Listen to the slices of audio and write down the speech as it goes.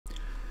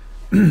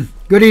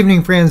Good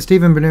evening, friends.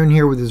 Stephen Benoon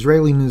here with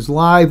Israeli News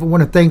Live. I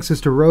want to thank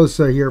Sister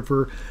Rosa here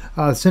for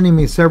sending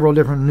me several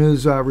different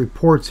news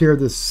reports here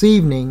this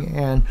evening,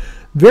 and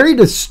very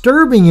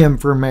disturbing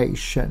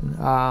information.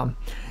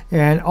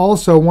 And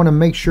also want to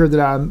make sure that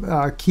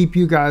I keep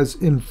you guys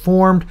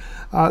informed.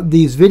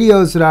 These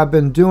videos that I've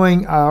been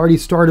doing, I already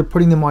started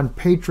putting them on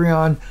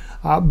Patreon,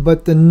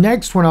 but the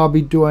next one I'll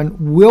be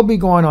doing will be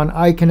going on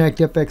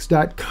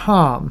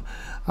iConnectFX.com.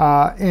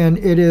 And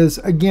it is,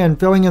 again,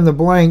 filling in the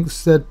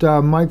blanks that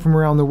Mike from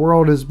around the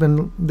world has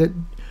been, that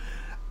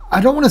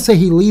I don't want to say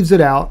he leaves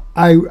it out.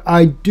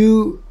 I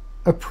do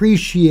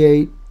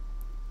appreciate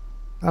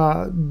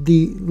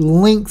the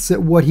lengths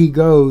at what he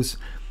goes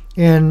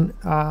in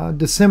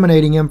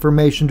disseminating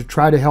information to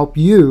try to help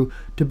you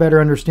to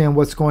better understand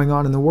what's going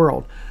on in the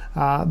world.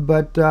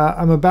 But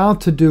I'm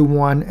about to do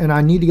one, and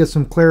I need to get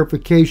some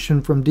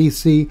clarification from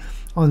DC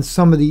on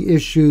some of the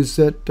issues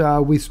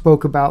that we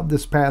spoke about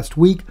this past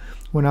week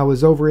when I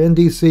was over in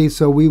DC.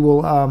 So we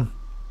will,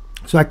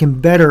 so I can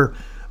better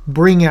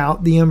bring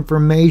out the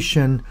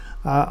information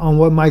on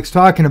what Mike's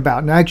talking about.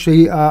 And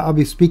actually, I'll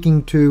be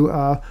speaking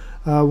to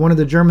one of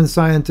the German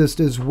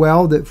scientists as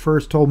well that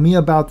first told me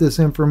about this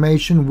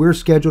information. We're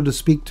scheduled to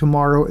speak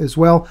tomorrow as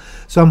well.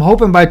 So I'm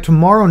hoping by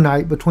tomorrow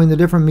night, between the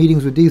different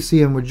meetings with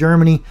DC and with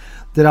Germany,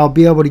 that I'll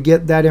be able to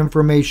get that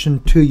information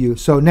to you.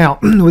 So now,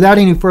 without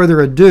any further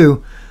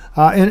ado,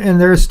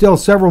 and there's still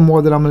several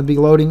more that I'm going to be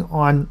loading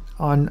on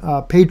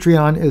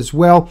Patreon as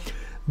well.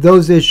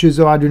 Those issues,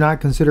 though, I do not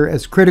consider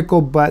as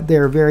critical, but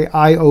they're very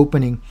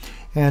eye-opening.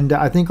 And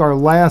I think our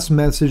last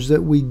message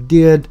that we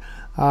did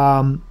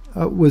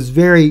was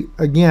very,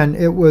 again,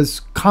 it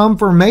was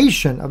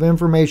confirmation of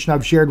information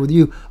I've shared with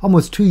you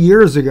almost 2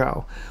 years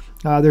ago.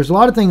 There's a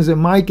lot of things that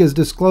Mike is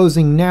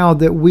disclosing now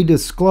that we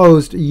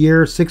disclosed a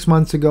year, 6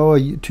 months ago,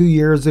 2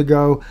 years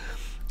ago,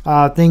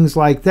 things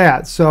like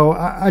that. So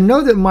I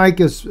know that Mike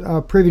is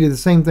privy to the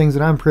same things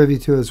that I'm privy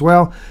to as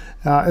well.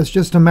 It's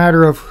just a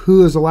matter of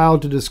who is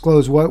allowed to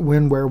disclose what,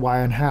 when, where,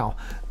 why, and how.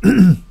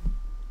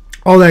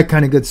 All that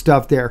kind of good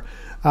stuff there.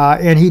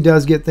 And he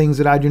does get things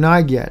that I do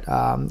not get.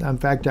 In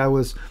fact, I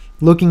was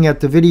looking at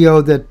the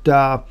video that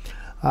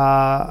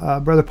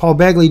Brother Paul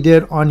Begley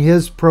did on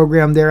his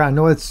program there. I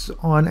know it's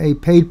on a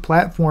paid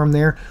platform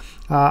there.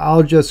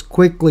 I'll just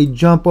quickly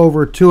jump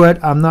over to it.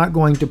 I'm not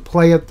going to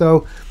play it,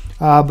 though.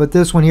 But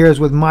this one here is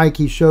with Mike.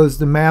 He shows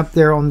the map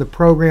there on the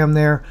program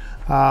there.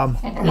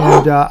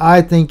 And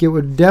I think it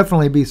would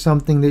definitely be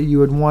something that you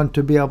would want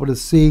to be able to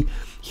see,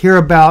 hear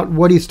about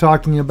what he's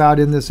talking about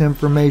in this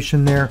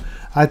information there.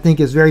 I think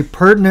is very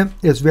pertinent.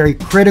 It's very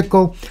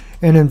critical.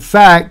 And in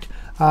fact,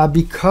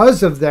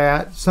 because of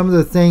that, some of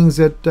the things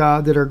that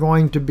that are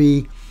going to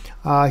be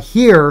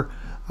here,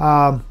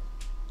 we're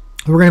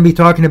going to be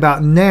talking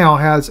about now,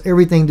 has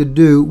everything to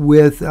do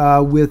with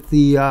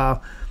the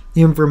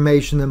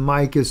information that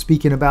Mike is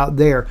speaking about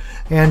there.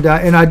 And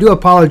I do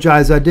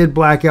apologize. I did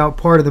black out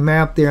part of the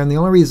map there, and the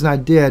only reason I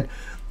did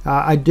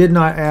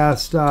not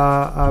ask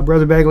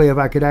Brother Begley if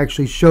I could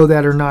actually show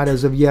that or not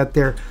as of yet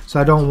there.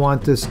 So I don't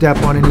want to step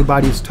on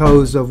anybody's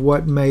toes of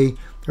what may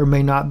or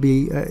may not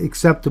be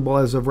acceptable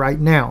as of right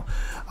now.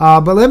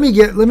 But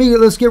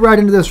let's get right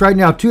into this right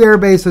now. 2 air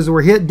bases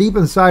were hit deep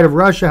inside of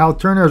Russia. Hal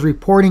Turner is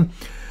reporting.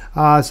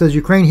 Says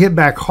Ukraine hit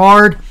back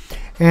hard.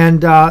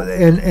 And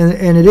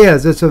it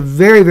is. It's a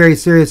very, very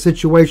serious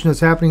situation that's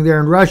happening there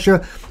in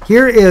Russia.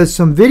 Here is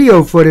some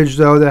video footage,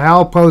 though, that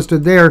Hal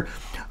posted there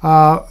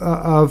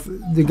of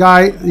the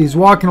guy. He's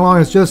walking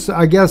along. It's just,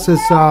 I guess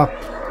it's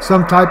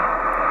some type.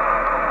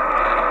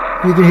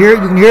 You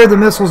can hear the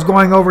missiles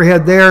going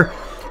overhead there.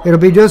 It'll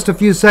be just a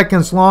few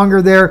seconds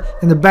longer there.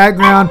 In the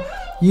background,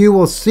 you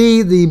will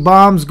see the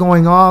bombs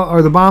going off,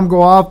 or the bomb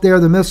go off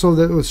there. The missile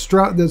that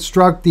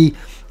struck the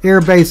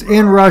air base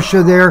in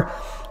Russia there.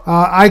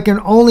 I can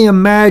only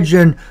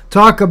imagine,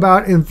 talk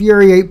about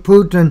infuriate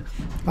Putin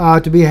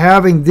to be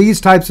having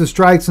these types of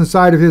strikes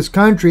inside of his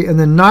country and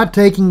then not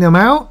taking them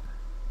out.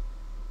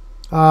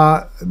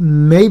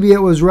 Maybe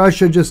it was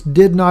Russia just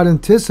did not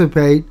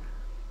anticipate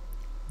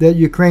that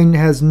Ukraine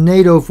has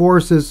NATO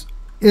forces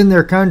in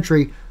their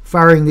country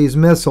firing these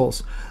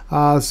missiles.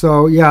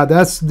 So yeah,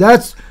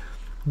 this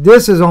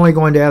is only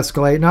going to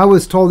escalate. And I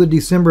was told that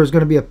December is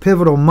going to be a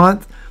pivotal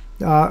month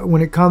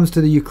when it comes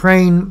to the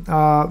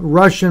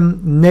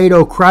Ukraine-Russian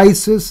NATO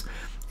crisis,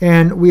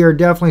 and we are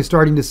definitely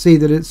starting to see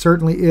that it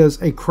certainly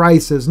is a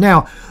crisis.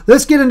 Now,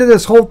 let's get into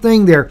this whole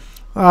thing there.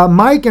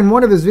 Mike, in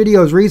one of his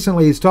videos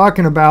recently, is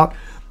talking about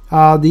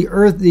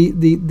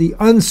the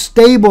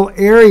unstable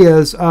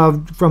areas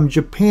from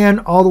Japan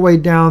all the way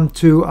down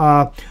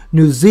to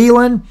New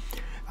Zealand.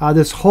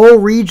 This whole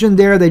region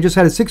there, they just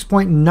had a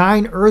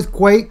 6.9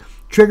 earthquake,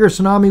 trigger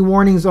tsunami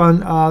warnings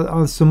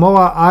on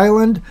Samoa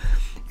Island.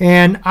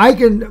 And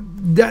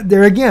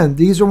there again,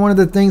 these are one of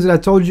the things that I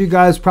told you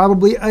guys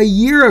probably a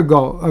year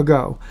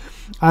ago.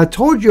 I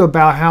told you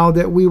about how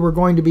that we were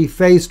going to be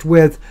faced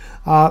with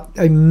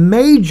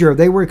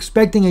they were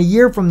expecting a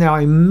year from now,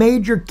 a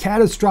major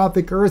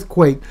catastrophic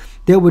earthquake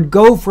that would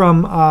go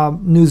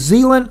from New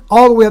Zealand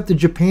all the way up to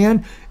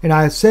Japan. And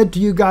I said to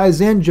you guys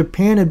then,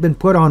 Japan had been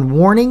put on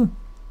warning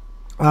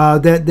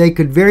that they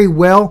could very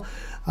well,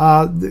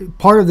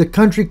 part of the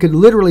country could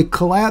literally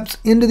collapse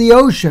into the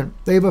ocean.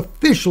 They've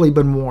officially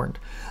been warned.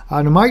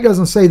 Now, Mike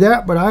doesn't say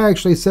that, but I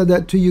actually said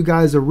that to you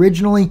guys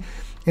originally.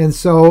 And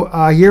so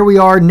here we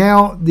are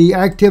now. The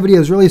activity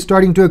is really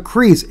starting to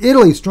increase.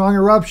 Italy, strong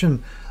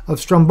eruption of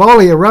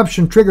Stromboli.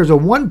 Eruption triggers a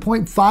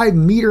 1.5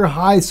 meter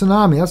high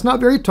tsunami. That's not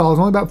very tall. It's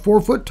only about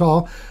 4 foot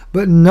tall.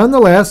 But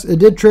nonetheless, it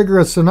did trigger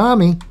a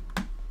tsunami.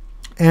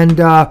 And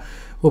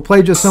we'll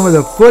play just some of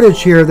the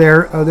footage here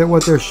there, that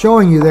what they're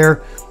showing you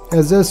there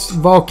as this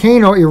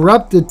volcano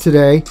erupted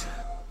today.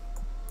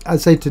 I'd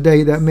say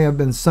today, that may have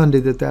been Sunday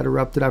that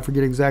erupted. I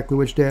forget exactly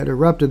which day it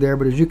erupted there.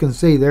 But as you can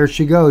see, there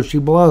she goes. She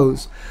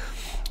blows.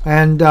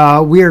 And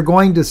we are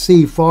going to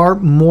see far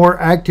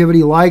more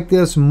activity like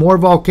this, more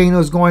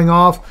volcanoes going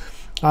off.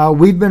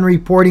 We've been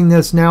reporting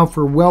this now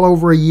for well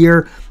over a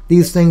year.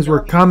 These things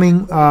were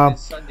coming.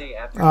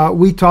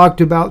 We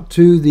talked about,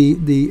 too,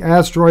 the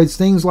asteroids,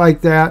 things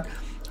like that.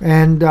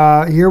 And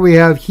here we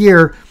have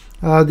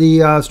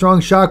the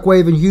strong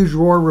shockwave and huge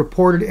roar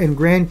reported in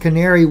Gran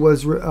Canaria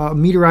was a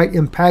meteorite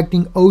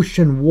impacting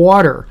ocean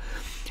water.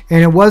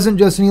 And it wasn't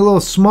just any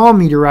little small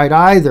meteorite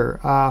either.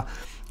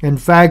 In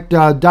fact,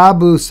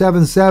 Dabu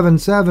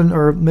 777,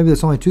 or maybe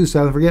it's only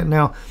 27, forget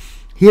now,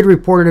 he had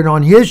reported it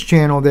on his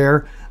channel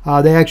there.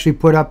 They actually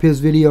put up his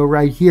video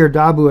right here.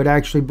 Dabu had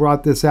actually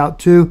brought this out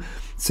too.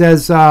 It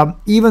says,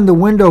 even the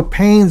window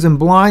panes and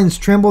blinds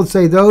trembled,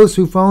 say those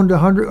who phoned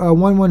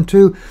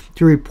 112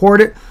 to report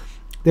it.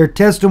 Their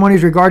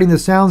testimonies regarding the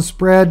sound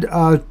spread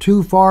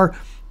too far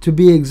to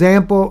be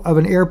example of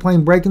an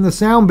airplane breaking the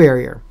sound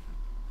barrier.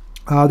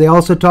 They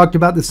also talked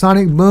about the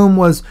sonic boom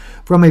was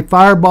from a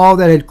fireball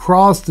that had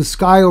crossed the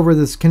sky over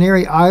the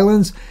Canary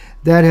Islands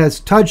that has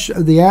touched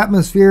the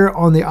atmosphere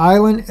on the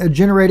island,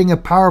 generating a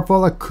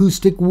powerful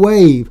acoustic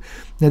wave.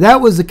 Now,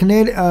 that was the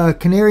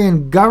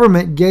Canadian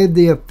government gave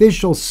the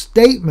official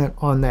statement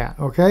on that,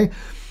 okay?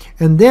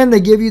 And then they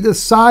give you the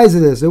size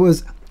of this. It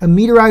was a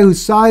meteorite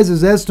whose size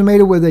is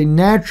estimated with a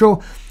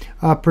natural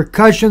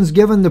percussions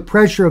given the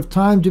pressure of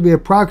time to be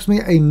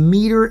approximately 1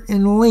 meter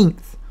in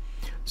length.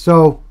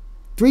 So,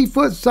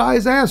 3-foot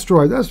size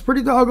asteroid. That's a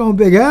pretty doggone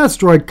big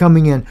asteroid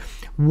coming in,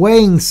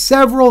 weighing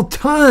several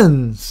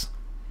tons.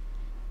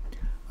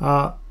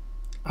 I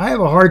have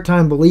a hard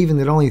time believing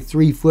that only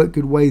 3 foot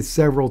could weigh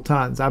several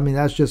tons. I mean,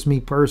 that's just me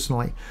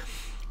personally.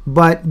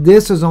 But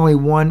this is only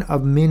one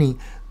of many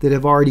that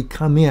have already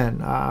come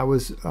in. I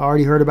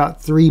already heard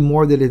about 3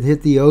 more that had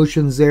hit the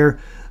oceans there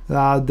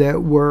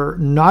that were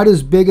not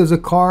as big as a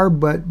car,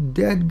 but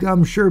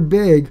dead-gum sure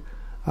big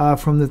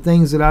from the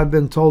things that I've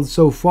been told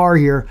so far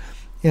here.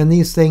 And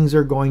these things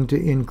are going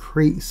to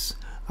increase,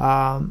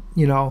 and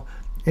of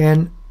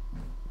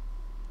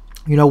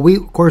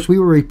course, we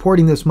were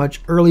reporting this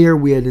much earlier.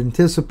 We had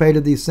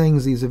anticipated these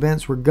things. These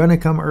events were going to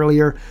come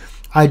earlier.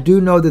 I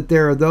do know that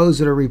there are those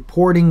that are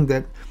reporting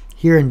that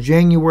here in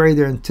January,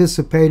 they're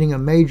anticipating a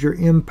major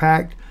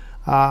impact.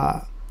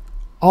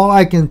 All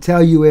I can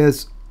tell you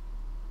is,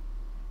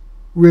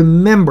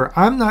 remember,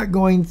 I'm not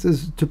going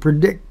to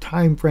predict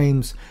time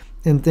frames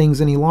and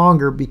things any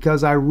longer,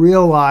 because I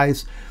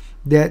realize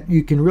that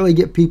you can really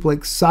get people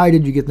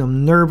excited. You get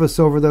them nervous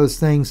over those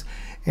things.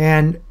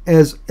 And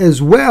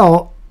as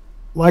well,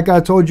 like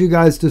I told you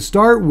guys to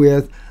start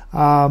with,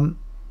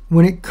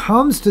 when it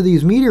comes to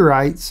these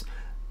meteorites,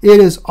 it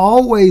is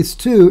always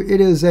too,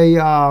 it is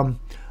a,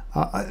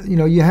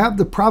 you have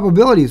the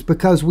probabilities,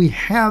 because we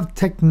have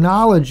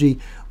technology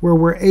where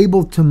we're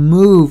able to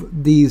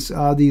move these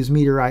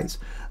meteorites.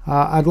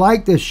 I'd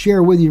like to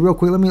share with you real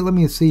quick. Let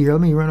me see here.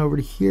 Let me run over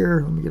to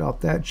here. Let me get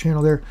off that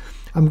channel there.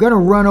 I'm going to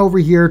run over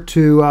here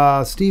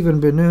to Stephen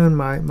Benoon,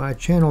 my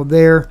channel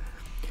there.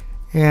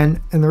 And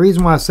the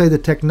reason why I say the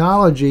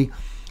technology,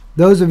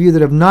 those of you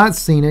that have not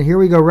seen it, here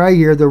we go right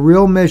here, the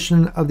real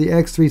mission of the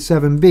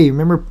X-37B.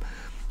 Remember,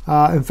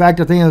 in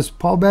fact, I think it was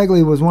Paul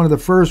Begley was one of the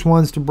first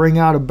ones to bring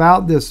out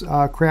about this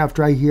craft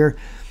right here.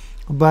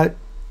 But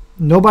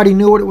nobody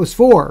knew what it was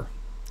for.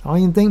 I don't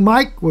even think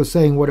Mike was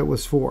saying what it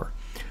was for.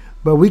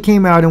 But we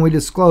came out and we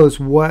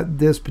disclosed what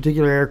this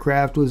particular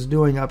aircraft was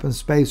doing up in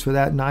space for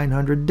that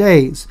 900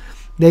 days.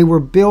 They were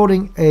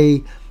building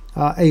a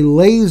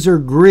laser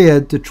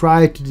grid to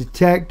try to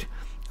detect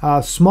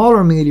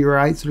smaller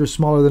meteorites that are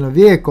smaller than a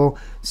vehicle,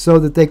 so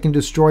that they can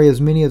destroy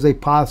as many as they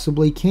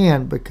possibly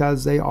can,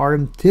 because they are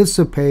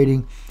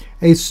anticipating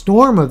a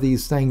storm of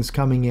these things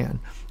coming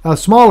in,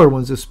 smaller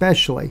ones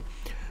especially.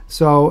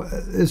 So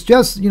it's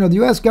just, the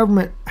U.S.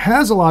 government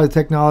has a lot of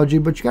technology,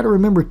 but you got to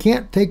remember,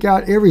 can't take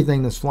out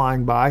everything that's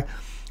flying by.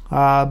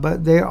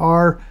 But they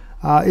are,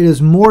 it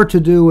is more to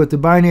do with the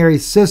binary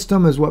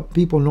system, is what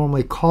people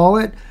normally call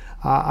it.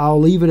 I'll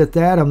leave it at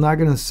that. I'm not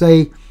going to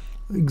say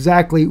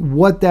exactly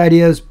what that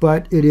is,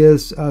 but it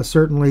is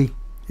certainly,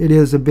 it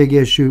is a big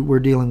issue we're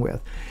dealing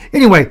with.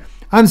 Anyway,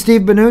 I'm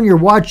Steve Benoon. You're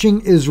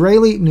watching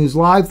Israeli News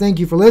Live. Thank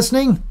you for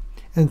listening,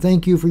 and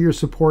thank you for your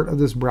support of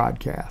this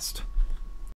broadcast.